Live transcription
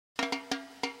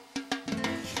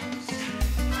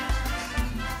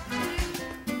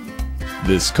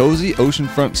This cozy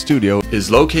oceanfront studio is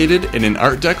located in an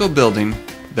Art Deco building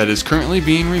that is currently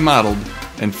being remodeled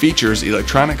and features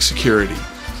electronic security.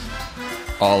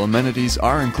 All amenities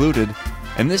are included,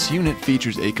 and this unit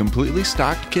features a completely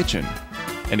stocked kitchen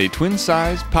and a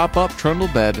twin-size pop-up trundle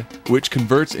bed which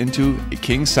converts into a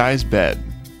king-size bed.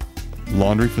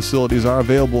 Laundry facilities are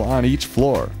available on each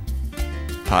floor.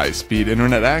 High-speed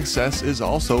internet access is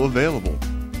also available.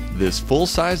 This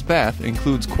full-size bath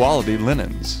includes quality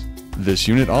linens. This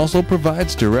unit also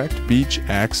provides direct beach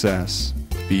access.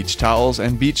 Beach towels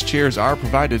and beach chairs are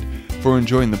provided for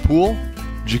enjoying the pool,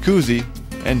 jacuzzi,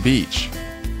 and beach.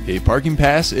 A parking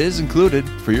pass is included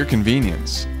for your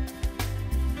convenience.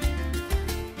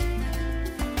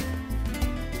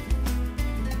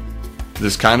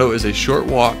 This condo is a short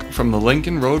walk from the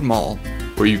Lincoln Road Mall,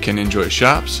 where you can enjoy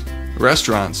shops,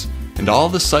 restaurants, and all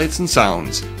the sights and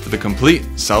sounds for the complete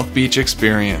South Beach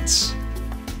experience.